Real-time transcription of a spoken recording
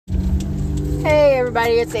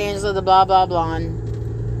everybody, it's Angela, the blah blah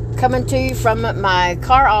blonde, coming to you from my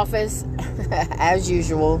car office as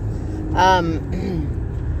usual. I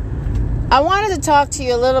wanted to talk to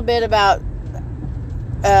you a little bit about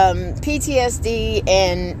PTSD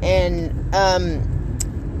and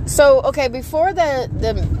so okay, before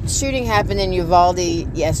the shooting happened in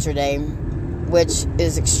Uvalde yesterday, which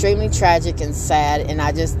is extremely tragic and sad, and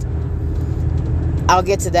I'll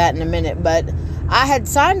get to that in a minute, but I had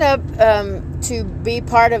signed up to be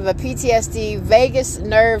part of a PTSD vagus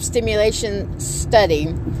nerve stimulation study,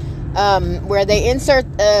 where they insert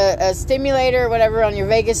a stimulator or whatever on your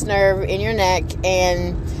vagus nerve in your neck,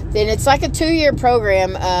 and then it's like a 2-year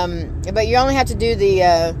program, but you only have to do the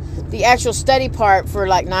actual study part for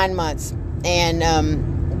like 9 months, and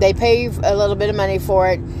they pay you a little bit of money for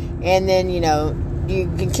it, and then you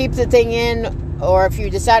can keep the thing in, or if you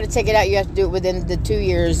decide to take it out, you have to do it within the 2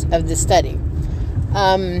 years of the study.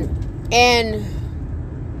 And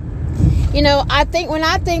I think when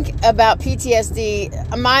I think about PTSD,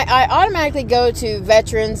 I automatically go to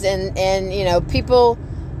veterans and people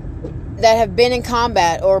that have been in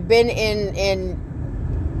combat or been in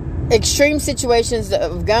extreme situations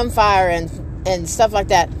of gunfire and stuff like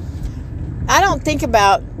that. I don't think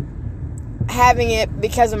about having it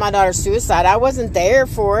because of my daughter's suicide. I wasn't there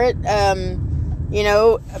for it,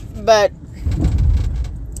 but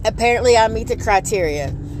apparently I meet the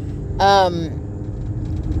criteria.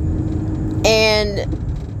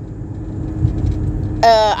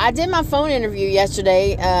 I did my phone interview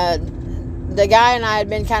yesterday. The guy and I had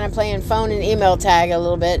been kind of playing phone and email tag a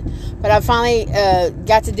little bit, but I finally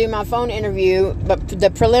got to do my phone interview, but the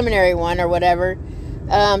preliminary one or whatever,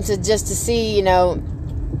 to see,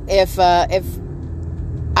 if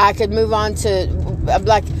I could move on to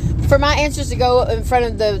for my answers to go in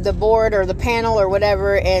front of the board or the panel or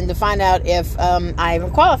whatever, and to find out if I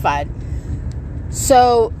even qualified.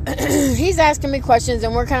 So he's asking me questions,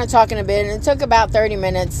 and we're kind of talking a bit, and it took about 30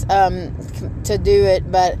 minutes to do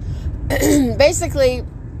it. But basically,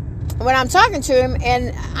 when I'm talking to him,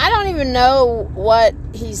 and I don't even know what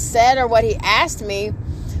he said or what he asked me,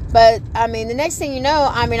 but I mean, the next thing you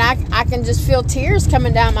know, I can just feel tears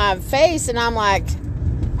coming down my face, and I'm like,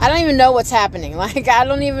 I don't even know what's happening. Like, I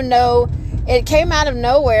don't even know. It came out of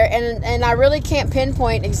nowhere, and I really can't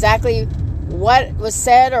pinpoint exactly what was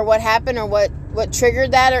said or what happened or what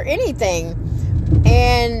triggered that or anything.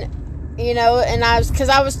 And, and I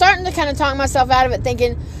was starting to kind of talk myself out of it,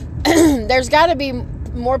 thinking there's got to be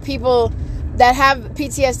more people that have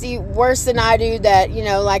PTSD worse than I do, that,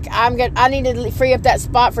 I need to free up that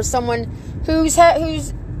spot for someone who's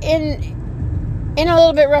in a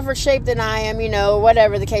little bit rougher shape than I am,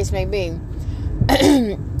 whatever the case may be.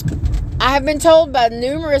 I have been told by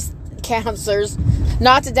numerous counselors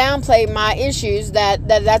not to downplay my issues,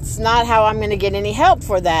 that's not how I'm going to get any help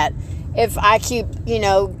for that. If I keep,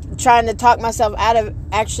 trying to talk myself out of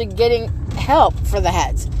actually getting help for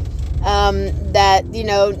that. That,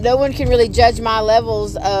 no one can really judge my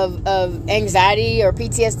levels of anxiety or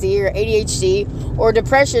PTSD or ADHD or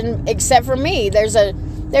depression except for me. There's a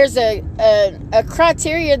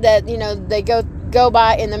criteria that, they go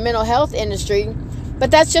by in the mental health industry, but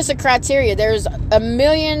that's just a criteria. There's a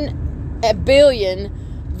billion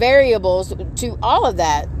variables to all of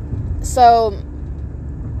that. So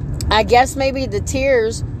I guess maybe the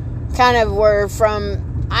tears kind of were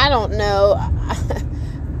from, I don't know,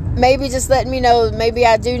 maybe just letting me know maybe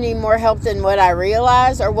I do need more help than what I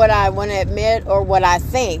realize or what I want to admit or what I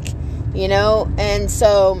think, and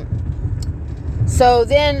so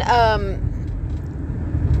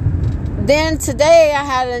then today I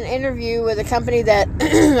had an interview with a company that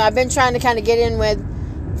I've been trying to kind of get in with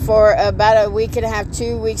for about a week and a half,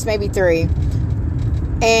 2 weeks, maybe 3.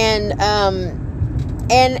 And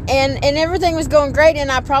everything was going great,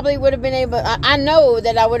 and I probably would have been I know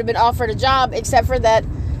that I would have been offered a job, except for that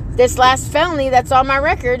this last felony that's on my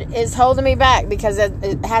record is holding me back because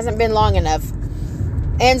it hasn't been long enough.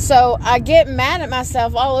 And so I get mad at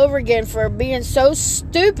myself all over again for being so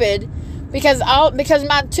stupid, because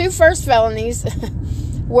my 2 first felonies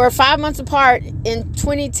were 5 months apart in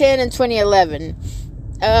 2010 and 2011.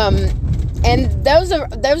 And those are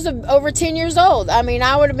over 10 years old. I mean,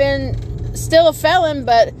 I would have been still a felon,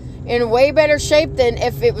 but in way better shape than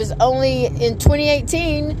if it was only in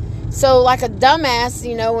 2018. So like a dumbass,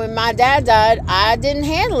 when my dad died, I didn't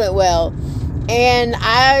handle it well, and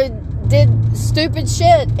I did stupid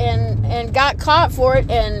shit and got caught for it,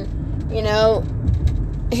 and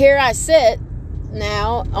here I sit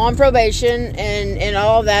now on probation and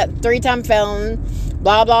all that, 3-time felon,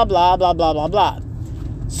 blah blah blah blah blah blah blah.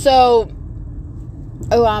 So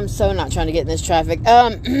Oh, I'm so not trying to get in this traffic.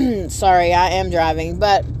 Sorry, I am driving.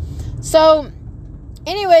 But, so,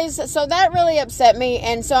 anyways, so that really upset me.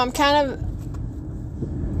 And so I'm kind of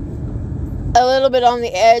a little bit on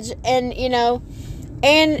the edge. And, you know,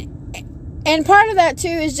 and part of that, too,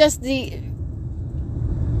 is just the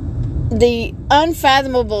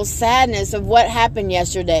unfathomable sadness of what happened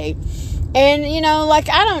yesterday. And, you know, like,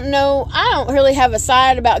 I don't really have a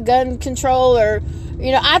side about gun control or,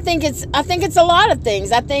 you know, I think it's a lot of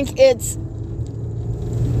things. I think it's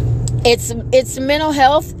mental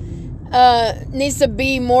health needs to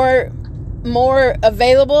be more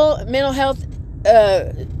available. Mental health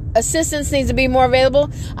assistance needs to be more available.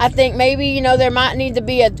 I think maybe, you know, there might need to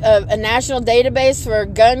be a national database for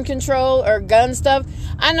gun control or gun stuff.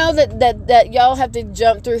 I know that y'all have to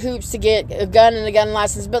jump through hoops to get a gun and a gun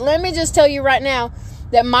license, but let me just tell you right now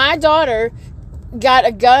that my daughter got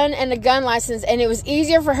a gun and a gun license, and it was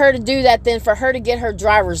easier for her to do that than for her to get her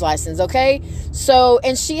driver's license, okay? So,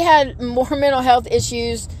 and she had more mental health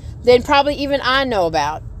issues than probably even I know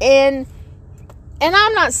about. And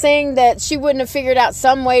I'm not saying that she wouldn't have figured out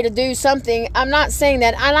some way to do something. I'm not saying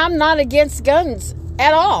that. And I'm not against guns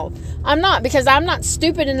at all. I'm not, because I'm not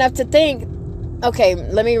stupid enough to think, okay,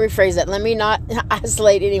 let me rephrase that. Let me not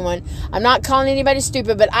isolate anyone. I'm not calling anybody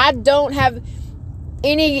stupid, but I don't have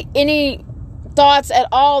any thoughts at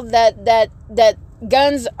all that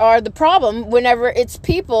guns are the problem whenever it's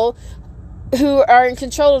people who are in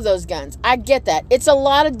control of those guns. I get that. It's a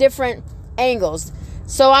lot of different angles.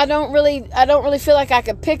 So I don't really feel like I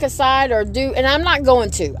could pick a side or do, and I'm not going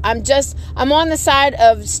to. I'm on the side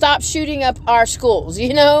of stop shooting up our schools,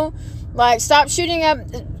 you know? Like, stop shooting up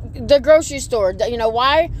the grocery store. You know,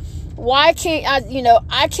 why can't I, you know,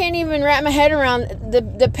 I can't even wrap my head around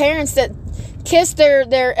the parents that kiss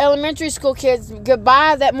their elementary school kids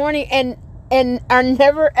goodbye that morning and are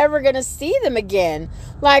never ever gonna see them again.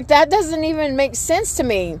 Like, that doesn't even make sense to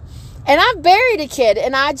me. And I've buried a kid,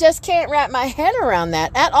 and I just can't wrap my head around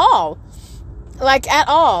that at all. Like, at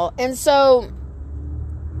all. And so,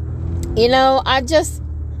 you know,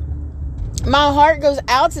 my heart goes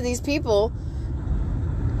out to these people.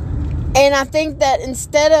 And I think that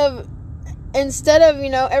instead of, you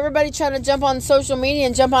know, everybody trying to jump on social media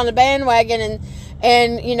and jump on the bandwagon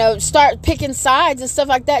and, you know, start picking sides and stuff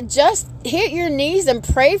like that, just hit your knees and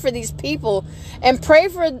pray for these people and pray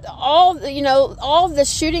for all the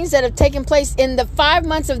shootings that have taken place in the 5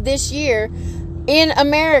 months of this year in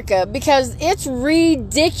America, because it's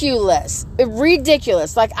ridiculous.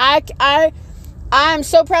 Ridiculous. Like, I'm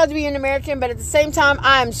so proud to be an American, but at the same time,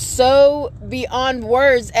 I'm so beyond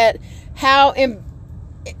words at how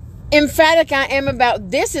emphatic I am about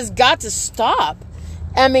this has got to stop.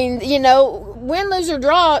 I mean, you know, win, lose, or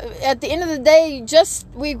draw, at the end of the day,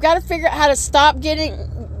 we've got to figure out how to stop getting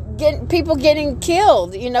people getting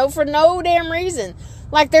killed, you know, for no damn reason.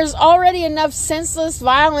 Like, there's already enough senseless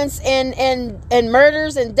violence and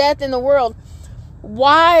murders and death in the world.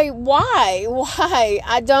 Why?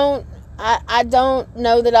 I don't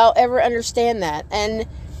know that I'll ever understand that. And,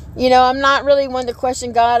 you know, I'm not really one to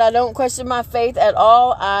question God. I don't question my faith at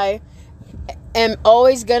all. I am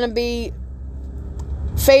always going to be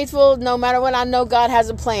faithful no matter what. I know God has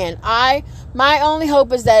a plan. My only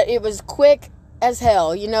hope is that it was quick as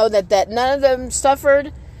hell, you know, that none of them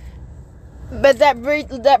suffered. But that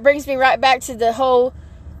brings me right back to the whole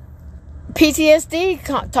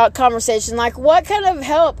PTSD conversation. Like, what kind of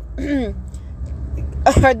help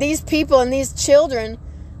are these people and these children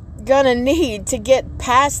gonna need to get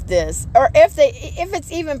past this? Or if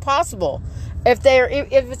it's even possible, if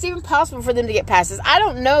it's even possible for them to get past this. I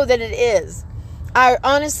don't know that it is. I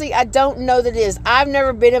don't know that it is. I've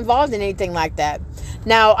never been involved in anything like that.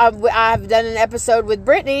 Now, I've done an episode with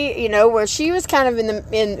Brittany, you know, where she was kind of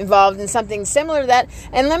involved in something similar to that.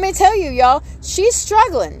 And let me tell you, y'all, she's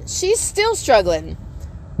struggling. She's still struggling.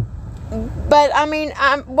 But, I mean,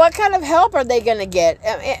 what kind of help are they going to get?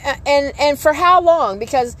 And for how long?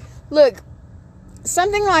 Because, look,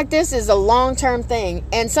 something like this is a long-term thing.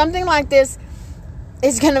 And something like this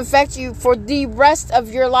is going to affect you for the rest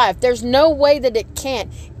of your life. There's no way that it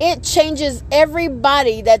can't. It changes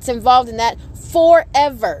everybody that's involved in that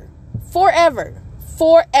forever. Forever.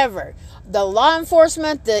 Forever. The law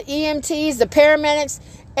enforcement, the EMTs, the paramedics,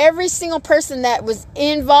 every single person that was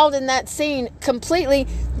involved in that scene completely,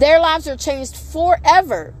 their lives are changed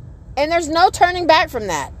forever. And there's no turning back from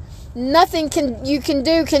that. Nothing you can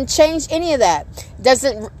do can change any of that.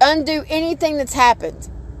 Doesn't undo anything that's happened.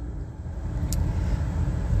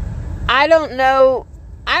 I don't know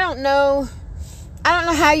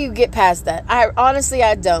how you get past that. I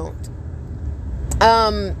don't.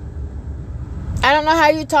 I don't know how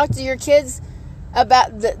you talk to your kids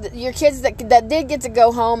about your kids that did get to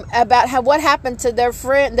go home, about what happened to their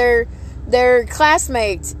friend, their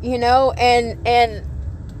classmates, and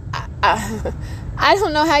I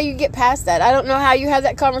don't know how you get past that. I don't know how you have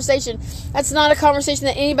that conversation. That's not a conversation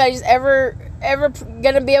that anybody's ever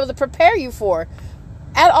going to be able to prepare you for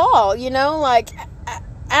at all,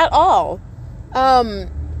 at all.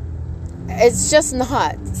 It's just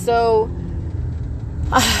not. So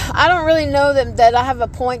I don't really know that I have a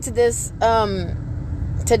point to this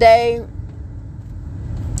today.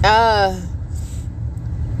 I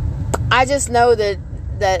just know that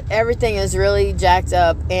everything is really jacked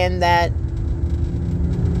up, and that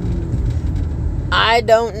I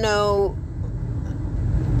don't know.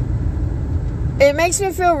 It makes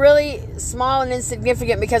me feel really small and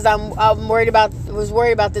insignificant because was worried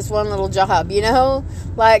about this one little job,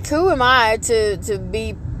 Like, who am I to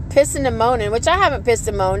be pissing and moaning? Which I haven't pissed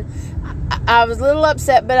and moaned. I was a little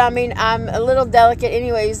upset, but I'm a little delicate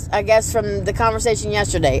anyways, I guess, from the conversation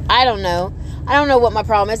yesterday. I don't know what my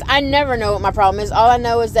problem is. I never know what my problem is. All I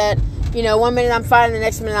know is that, 1 minute I'm fine, the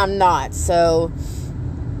next minute I'm not. So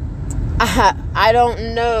I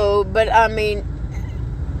don't know, but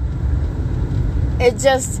it's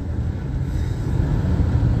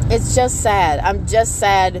just sad. I'm just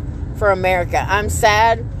sad for America. I'm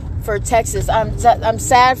sad for Texas. I'm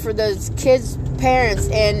sad for those kids' parents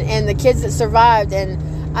and the kids that survived, and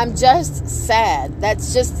I'm just sad.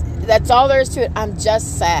 That's all there is to it. I'm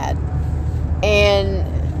just sad. And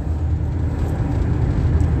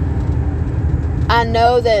I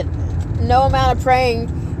know that no amount of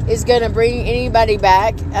praying is going to bring anybody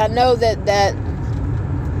back. I know that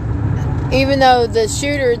even though the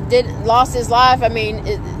shooter lost his life, I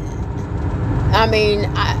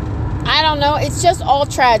don't know. It's just all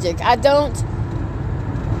tragic. I don't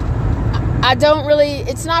really.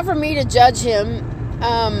 It's not for me to judge him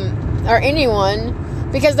or anyone,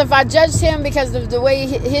 because if I judged him because of the way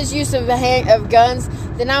his use of guns,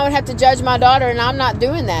 then I would have to judge my daughter, and I'm not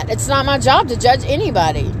doing that. It's not my job to judge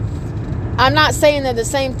anybody. I'm not saying they're the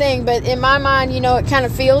same thing, but in my mind, it kind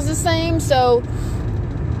of feels the same. So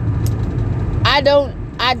I don't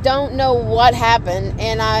know what happened,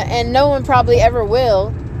 and no one probably ever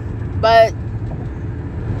will. But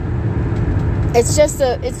it's just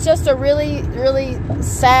a really, really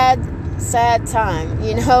sad time.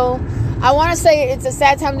 I want to say it's a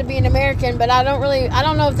sad time to be an American, but I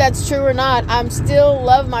don't know if that's true or not. I still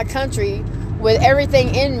love my country with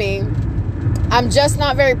everything in me. I'm just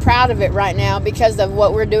not very proud of it right now because of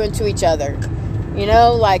what we're doing to each other.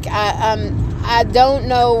 I don't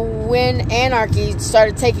know when anarchy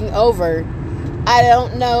started taking over. I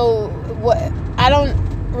don't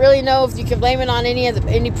really know if you can blame it on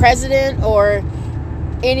any president or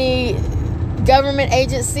any government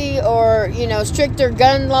agency or stricter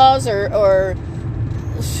gun laws or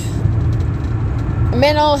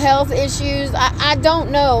mental health issues. I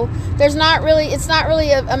don't know. It's not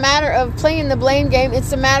really a matter of playing the blame game.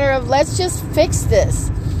 It's a matter of, let's just fix this.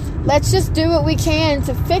 Let's just do what we can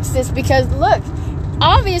to fix this, because look,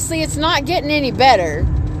 obviously it's not getting any better.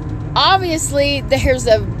 Obviously there's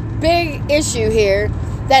a big issue here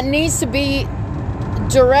that needs to be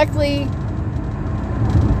directly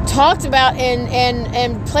talked about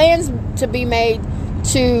and plans to be made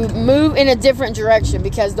to move in a different direction,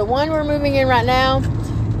 because the one we're moving in right now,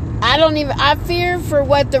 I fear for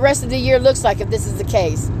what the rest of the year looks like if this is the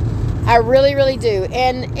case. I really, really do.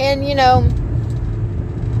 And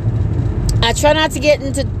I try not to get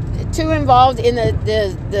too involved in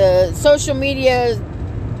the social media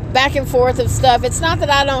back and forth of stuff. It's not that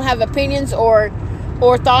I don't have opinions or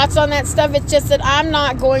thoughts on that stuff. It's just that I'm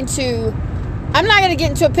not going to get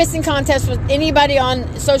into a pissing contest with anybody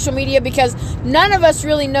on social media, because none of us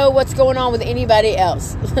really know what's going on with anybody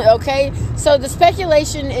else. Okay? So the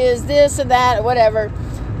speculation is this or that or whatever.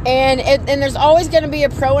 And there's always going to be a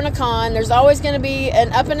pro and a con. There's always going to be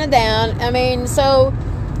an up and a down. So,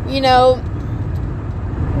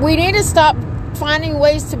 we need to stop finding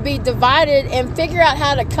ways to be divided and figure out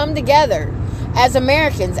how to come together as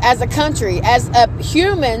Americans, as a country, as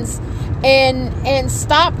humans, and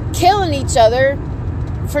stop killing each other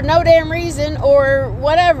for no damn reason or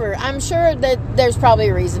whatever. I'm sure that there's probably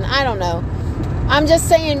a reason. I don't know. I'm just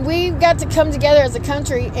saying we've got to come together as a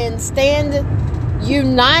country and stand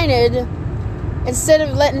united instead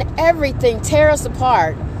of letting everything tear us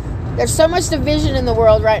apart. There's so much division in the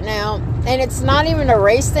world right now, and it's not even a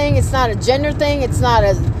race thing. It's not a gender thing. It's not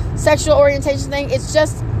a sexual orientation thing. It's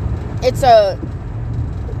a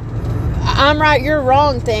I'm right, you're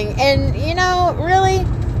wrong thing. And, really,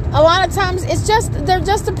 a lot of times they're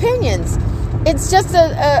just opinions. It's just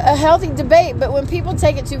a healthy debate. But when people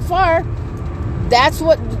take it too far, that's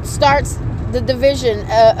what starts the division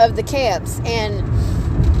of the camps. And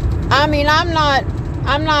I mean, I'm not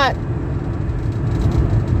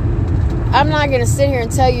going to sit here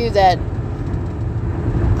and tell you that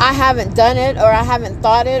I haven't done it or I haven't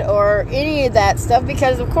thought it or any of that stuff,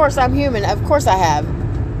 because of course I'm human. Of course I have.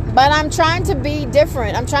 But I'm trying to be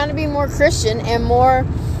different. I'm trying to be more Christian and more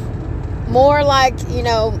like, you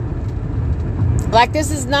know, like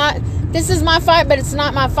this is my fight, but it's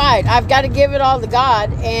not my fight. I've got to give it all to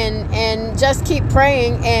God and just keep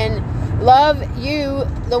praying and love you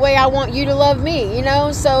the way I want you to love me, you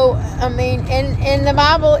know? So, I mean, in the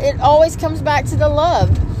Bible, it always comes back to the love.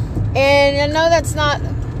 And I know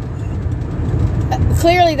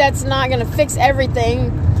clearly that's not going to fix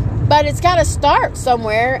everything, but it's got to start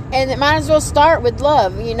somewhere, and it might as well start with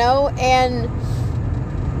love, you know? And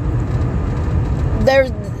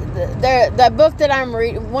there's the book that I'm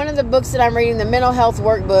reading, one of the books that I'm reading, the mental health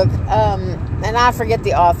workbook, and I forget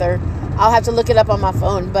the author. I'll have to look it up on my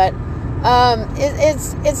phone, but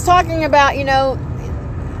it's talking about, you know,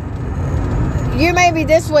 you may be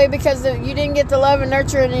this way because you didn't get the love and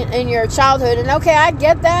nurture in your childhood, and okay, I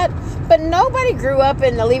get that, but nobody grew up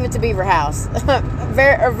in the Leave It to Beaver house.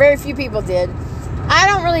 Very few people did. I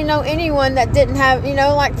don't really know anyone that didn't have, you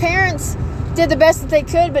know, like parents did the best that they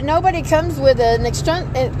could, but nobody comes with an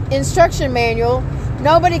instruction manual.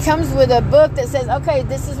 Nobody comes with a book that says, okay,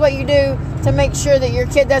 this is what you do to make sure that your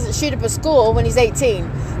kid doesn't shoot up a school when he's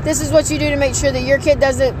 18. This is what you do to make sure that your kid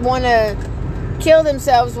doesn't want to kill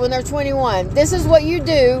themselves when they're 21. This is what you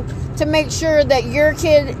do to make sure that your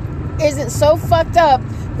kid isn't so fucked up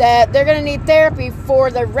that they're going to need therapy for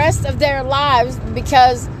the rest of their lives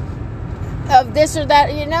because of this or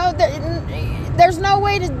that. You know, there's no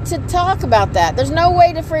way to talk about that. There's no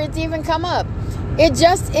way for it to even come up. It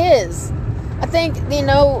just is. I think, you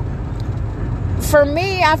know, for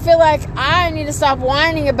me, I feel like I need to stop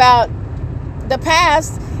whining about the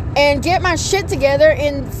past and get my shit together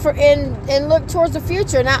and look towards the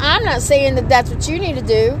future. Now, I'm not saying that that's what you need to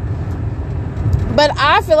do, but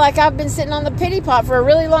I feel like I've been sitting on the pity pot for a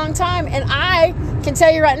really long time, and I can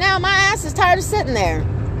tell you right now, my ass is tired of sitting there.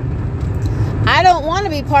 I don't want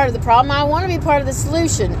to be part of the problem. I want to be part of the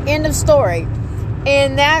solution. End of story.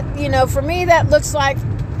 And that, you know, for me, that looks like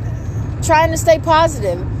trying to stay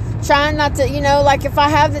positive, trying not to, you know, like if I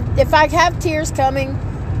have tears coming,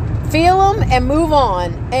 feel them and move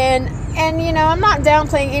on. And you know, I'm not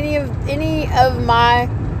downplaying any of my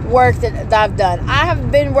work that I've done. I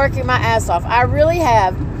have been working my ass off. I really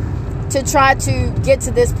have, to try to get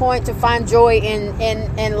to this point, to find joy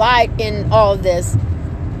in light in all of this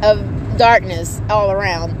of darkness all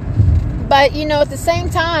around. But you know, at the same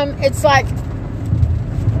time, it's like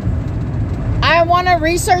I want to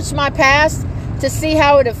research my past to see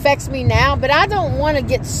how it affects me now, but I don't want to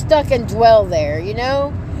get stuck and dwell there, you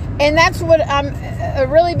know? And that's what a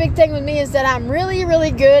really big thing with me is that I'm really,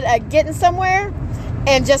 really good at getting somewhere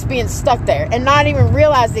and just being stuck there and not even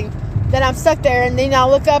realizing that I'm stuck there. And then I'll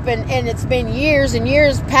look up and it's been years and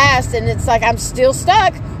years past, and it's like I'm still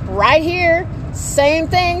stuck right here. Same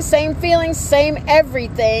thing, same feelings, same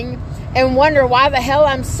everything, and wonder why the hell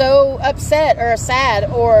I'm so upset or sad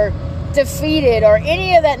or defeated or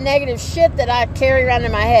any of that negative shit that I carry around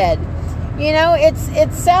in my head. You know,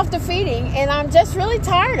 it's self-defeating, and I'm just really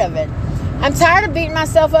tired of it. I'm tired of beating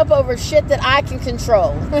myself up over shit that I can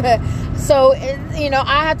control. So, you know,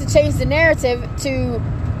 I have to change the narrative to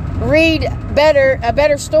read a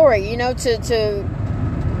better story, you know, to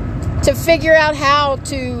figure out how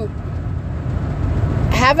to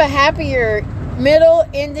have a happier middle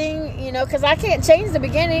ending, you know, because I can't change the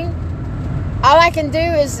beginning. All I can do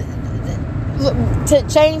is to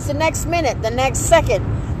change the next minute, the next second,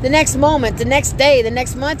 the next moment, the next day, the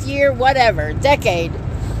next month, year, whatever, decade,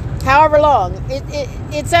 however long.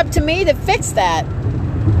 It's up to me to fix that.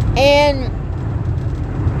 And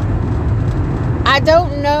I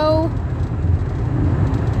don't know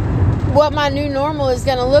what my new normal is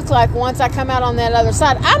going to look like once I come out on that other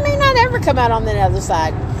side. I may not ever come out on that other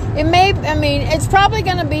side. It's probably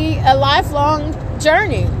going to be a lifelong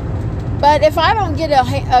journey. But if I don't get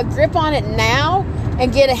a grip on it now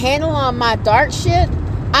and get a handle on my dark shit,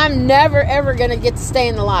 I'm never ever going to get to stay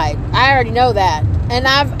in the light. I already know that. And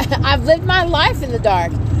I've lived my life in the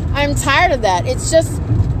dark. I'm tired of that. It's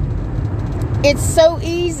so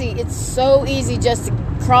easy. It's so easy just to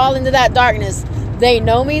crawl into that darkness. They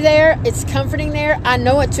know me there. It's comforting there. I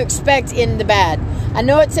know what to expect in the bad. I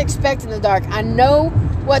know what to expect in the dark. I know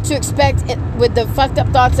what to expect with the fucked up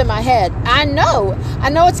thoughts in my head. I know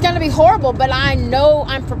it's going to be horrible, but I know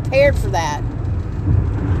I'm prepared for that.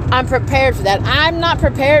 I'm prepared for that. I'm not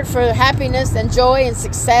prepared for happiness and joy and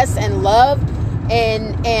success and love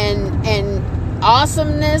and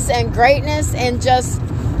awesomeness and greatness, and just,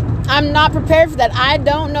 I'm not prepared for that. I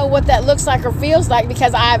don't know what that looks like or feels like,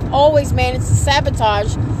 because I've always managed to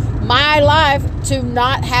sabotage my life to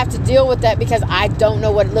not have to deal with that, because I don't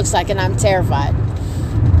know what it looks like and I'm terrified.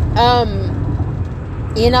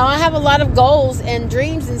 I have a lot of goals and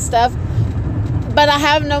dreams and stuff, but I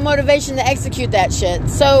have no motivation to execute that shit.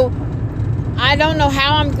 So I don't know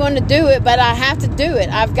how I'm going to do it, but I have to do it.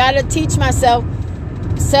 I've got to teach myself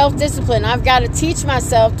self-discipline. I've got to teach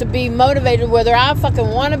myself to be motivated whether I fucking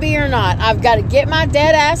want to be or not. I've got to get my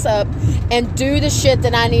dead ass up and do the shit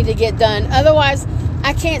that I need to get done. Otherwise,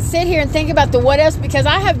 I can't sit here and think about the what ifs, because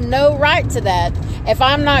I have no right to that if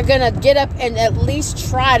I'm not going to get up and at least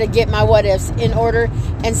try to get my what ifs in order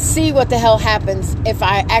and see what the hell happens if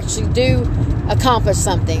I actually do accomplish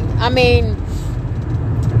something. I mean,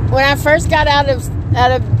 when I first got out of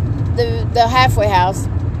the halfway house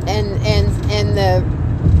and the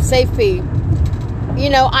Safe P,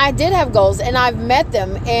 I did have goals and I've met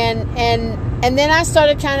them, and then I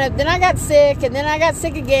started then I got sick, and then I got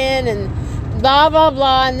sick again, and blah blah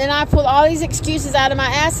blah, and then I pulled all these excuses out of my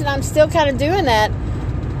ass, and I'm still kind of doing that,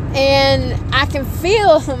 and I can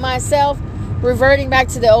feel myself reverting back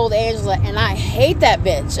to the old Angela, and I hate that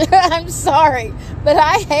bitch. I'm sorry, but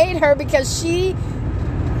I hate her because she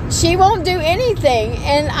won't do anything,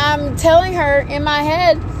 and I'm telling her in my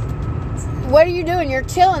head, what are you doing? You're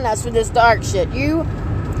killing us with this dark shit. You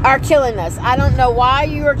are killing us. I don't know why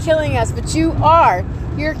you are killing us, but you are.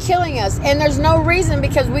 You're killing us, and there's no reason,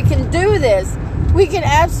 because we can do this. We can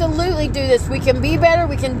absolutely do this. We can be better.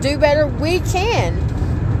 We can do better. We can.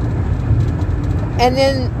 And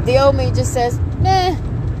then the old me just says, nah,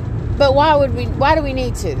 but why do we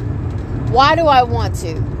need to? Why do I want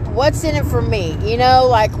to? What's in it for me?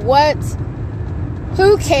 What?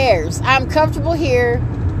 Who cares? I'm comfortable here.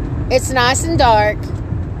 It's nice and dark.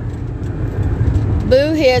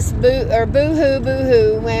 Boo hiss, boo, or boo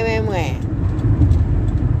hoo, wham, wham, wham.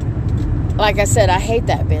 Like I said, I hate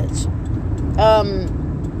that bitch.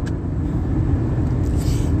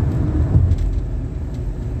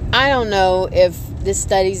 I don't know if this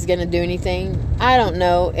study's going to do anything. I don't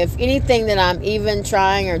know if anything that I'm even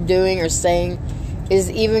trying or doing or saying is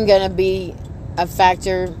even going to be a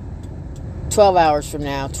factor 12 hours from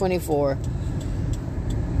now, 24.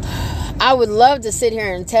 I would love to sit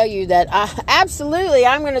here and tell you that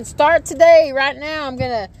I'm going to start today, right now. I'm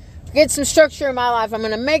going to get some structure in my life. I'm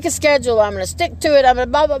going to make a schedule. I'm going to stick to it. I'm going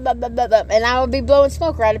to blah, blah, blah, blah, blah, blah. And I will be blowing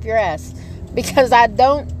smoke right up your ass, because I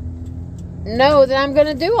don't know that I'm going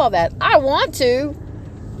to do all that. I want to.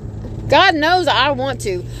 God knows I want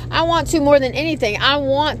to. I want to more than anything. I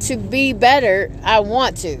want to be better. I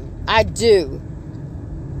want to. I do.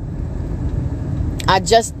 I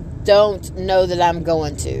just don't know that I'm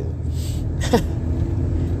going to.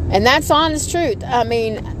 And that's honest truth. I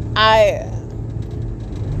mean, I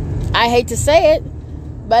hate to say it,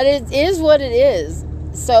 but it is what it is.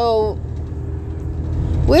 So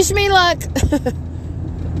wish me luck.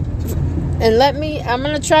 And I'm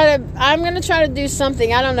going to try to do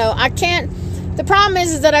something. I don't know. I can't. The problem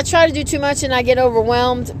is that I try to do too much and I get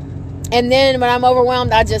overwhelmed. And then when I'm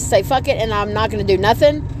overwhelmed, I just say fuck it and I'm not going to do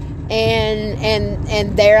nothing.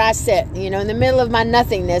 And there I sit, in the middle of my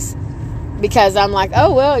nothingness, because I'm like,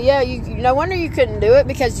 oh well, yeah, no wonder you couldn't do it,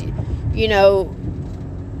 because you don't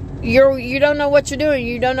know what you're doing.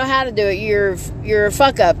 You don't know how to do it. You're a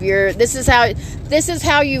fuck up. This is how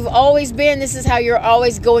you've always been. This is how you're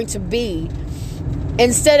always going to be.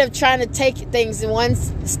 Instead of trying to take things one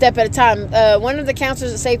step at a time. One of the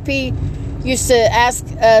counselors at Safe P used to ask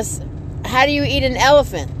us, how do you eat an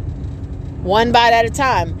elephant? One bite at a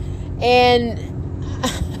time.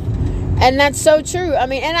 And that's so true. I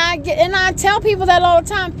mean, and I tell people that all the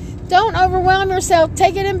time. Don't overwhelm yourself.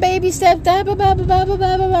 Take it in baby steps. Blah, blah, blah, blah, blah,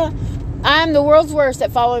 blah, blah. I'm the world's worst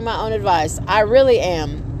at following my own advice. I really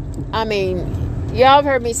am. I mean, y'all have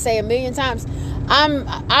heard me say a million times,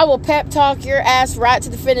 I will pep talk your ass right to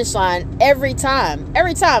the finish line every time.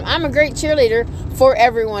 Every time. I'm a great cheerleader for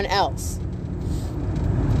everyone else,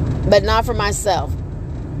 but not for myself.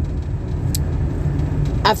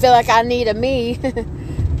 I feel like I need a me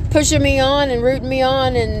pushing me on and rooting me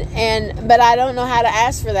on, but I don't know how to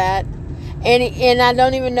ask for that, and I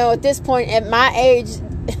don't even know at this point at my age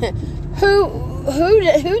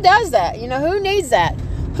who does that. Who needs that?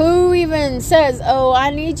 Who even says, oh, I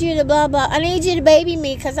need you to blah blah, I need you to baby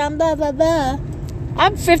me because I'm blah blah blah.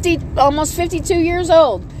 I'm almost 52 years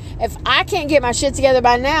old. If I can't get my shit together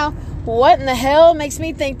by now, what in the hell makes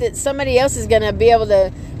me think that somebody else is gonna be able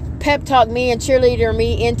to pep talk me and cheerleader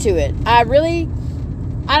me into it? I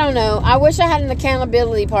don't know. I wish I had an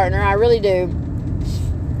accountability partner. I really do.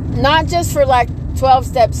 not just for like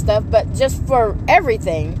 12-step stuff, but just for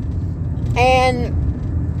everything. And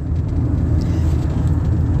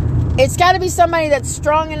it's got to be somebody that's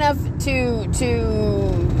strong enough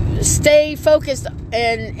to stay focused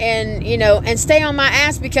and you know, and stay on my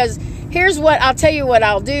ass, because here's what I'll tell you what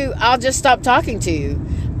I'll do. I'll just stop talking to you.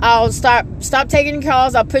 I'll stop taking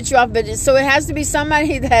calls. I'll put you off. But so it has to be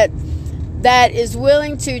somebody that is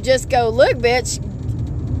willing to just go, look, bitch,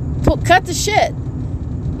 cut the shit.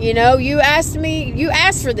 You know, you asked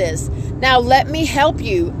for this. Now let me help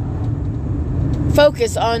you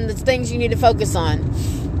focus on the things you need to focus on.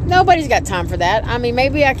 Nobody's got time for that. I mean,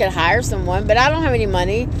 maybe I could hire someone, but I don't have any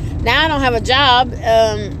money. Now I don't have a job,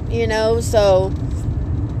 you know, so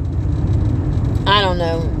I don't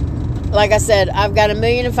know. Like I said, I've got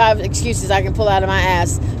 1,000,005 excuses I can pull out of my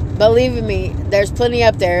ass. Believe me, there's plenty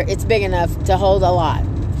up there. It's big enough to hold a lot.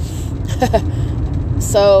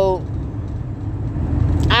 So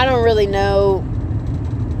I don't really know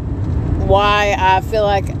why I feel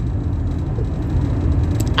like,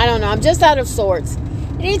 I don't know, I'm just out of sorts.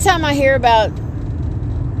 Anytime I hear about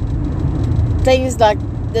things like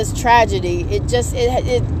this tragedy, it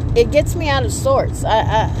gets me out of sorts.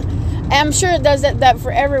 I'm sure it does that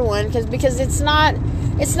for everyone, because it's not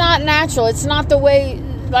natural. It's not the way,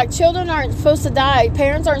 like, children aren't supposed to die.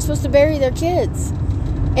 Parents aren't supposed to bury their kids.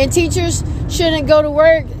 And teachers shouldn't go to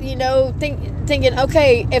work, you know, thinking,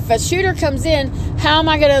 okay, if a shooter comes in, how am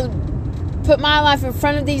I going to put my life in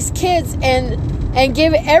front of these kids and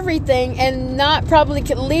give everything and not probably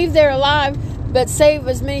leave there alive, but save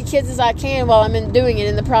as many kids as I can while I'm doing it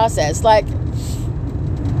in the process. Like,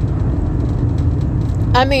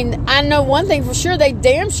 I mean, I know one thing for sure, they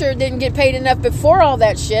damn sure didn't get paid enough before all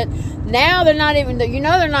that shit. Now they're not even, you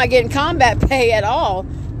know, they're not getting combat pay at all,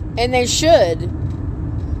 and they should.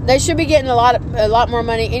 They should be getting a lot more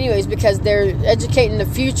money anyways, because they're educating the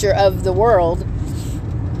future of the world.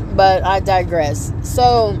 But I digress.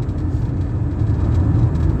 So,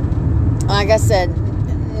 like I said,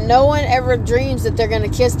 no one ever dreams that they're going to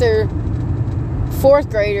kiss their 4th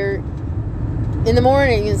grader in the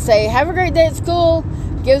morning and say, have a great day at school,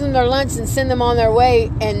 give them their lunch and send them on their way,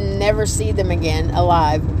 and never see them again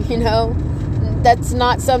alive. You know, that's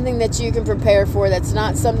not something that you can prepare for. That's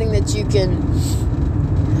not something that you can,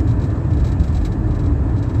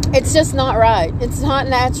 it's just not right. It's not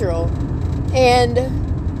natural. And,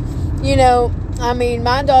 you know, I mean,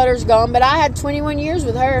 my daughter's gone, but I had 21 years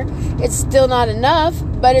with her. It's still not enough,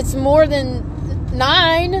 but it's more than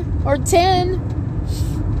 9 or 10.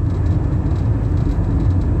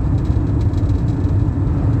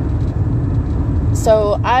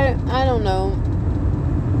 So I don't know.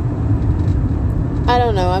 I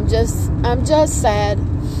don't know. I'm just sad.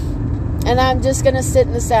 And I'm just going to sit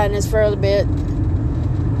in the sadness for a little bit.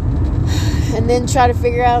 And then try to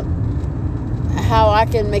figure out how I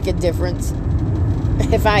can make a difference.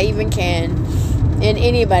 If I even can. In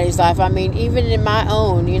anybody's life. I mean, even in my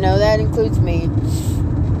own. You know, that includes me.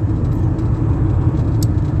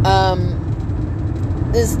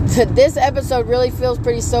 This episode really feels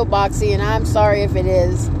pretty soapboxy, and I'm sorry if it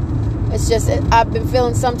is. It's just, I've been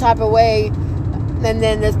feeling some type of way, and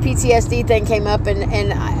then this PTSD thing came up,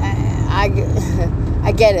 and I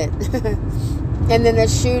get it. And then the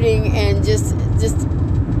shooting, and just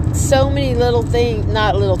so many little things,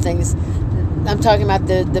 not little things. I'm talking about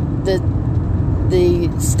the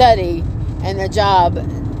study and the job,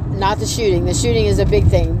 not the shooting. The shooting is a big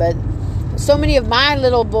thing, but so many of my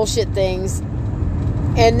little bullshit things.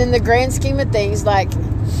 And in the grand scheme of things, like,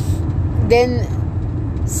 then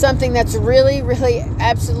something that's really, really,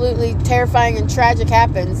 absolutely terrifying and tragic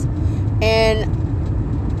happens, and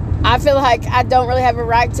I feel like I don't really have a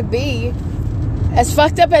right to be as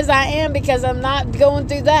fucked up as I am because I'm not going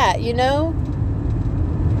through that, you know?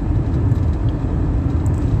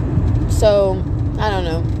 So, I don't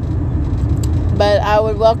know. But I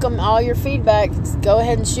would welcome all your feedback. Go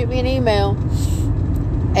ahead and shoot me an email.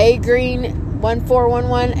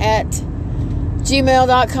 agreen1411 at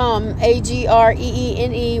gmail.com.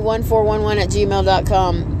 AGREENE 1411 at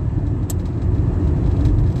gmail.com.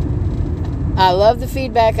 I love the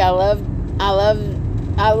feedback. I love it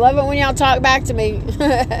when y'all talk back to me.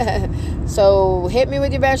 So hit me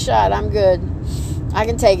with your best shot. I'm good. I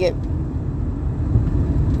can take it.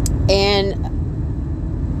 And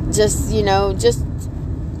just, you know, just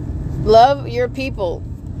love your people.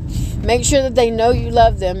 Make sure that they know you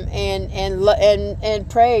love them, and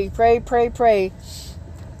pray. Pray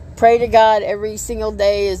to God every single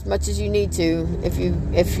day as much as you need to, if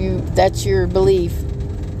you that's your belief.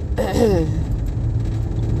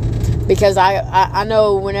 Because I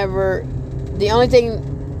know whenever the only thing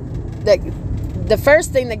the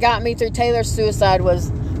first thing that got me through Taylor's suicide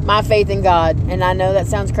was my faith in God. And I know that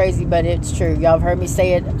sounds crazy, but it's true. Y'all have heard me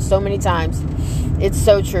say it so many times. It's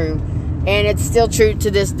so true. And it's still true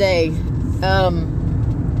to this day.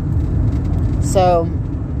 So,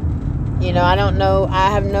 you know, I don't know.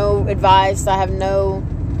 I have no advice. I have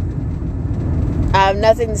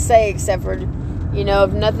nothing to say except for, you know,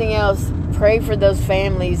 if nothing else, pray for those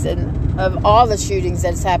families and of all the shootings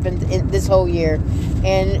that's happened in this whole year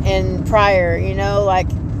and prior. You know, like,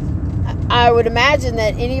 I would imagine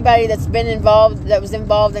that anybody that was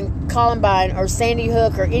involved in Columbine or Sandy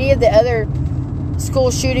Hook or any of the other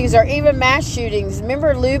school shootings or even mass shootings.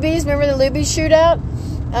 Remember Luby's? Remember the Luby's shootout?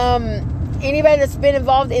 Anybody that's been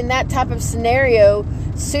involved in that type of scenario,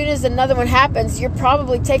 as soon as another one happens, you're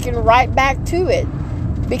probably taken right back to it.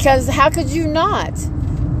 Because how could you not?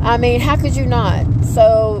 I mean, how could you not?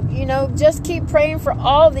 So, you know, just keep praying for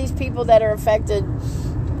all these people that are affected.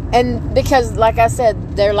 And because, like I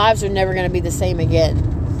said, their lives are never going to be the same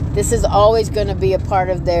again. This is always going to be a part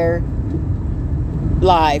of their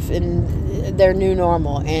life and their new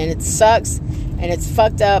normal. And it sucks and it's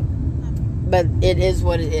fucked up, but it is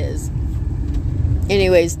what it is.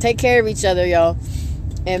 Anyways, take care of each other, y'all.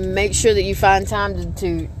 And make sure that you find time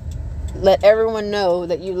to let everyone know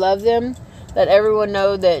that you love them. Let everyone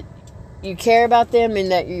know that you care about them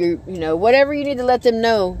and that you know, whatever you need to let them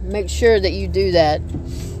know, make sure that you do that.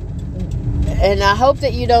 And I hope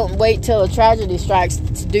that you don't wait till a tragedy strikes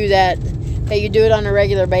to do that, that you do it on a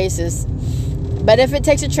regular basis. But if it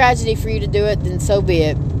takes a tragedy for you to do it, then so be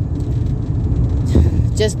it.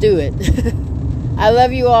 Just do it. I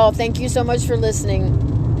love you all. Thank you so much for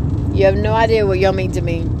listening. You have no idea what y'all mean to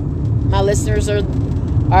me. My listeners are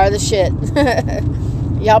the shit.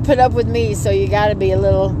 Y'all put up with me, so you gotta be a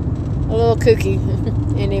little kooky.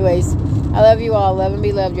 Anyways, I love you all. Love and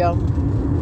be loved, y'all.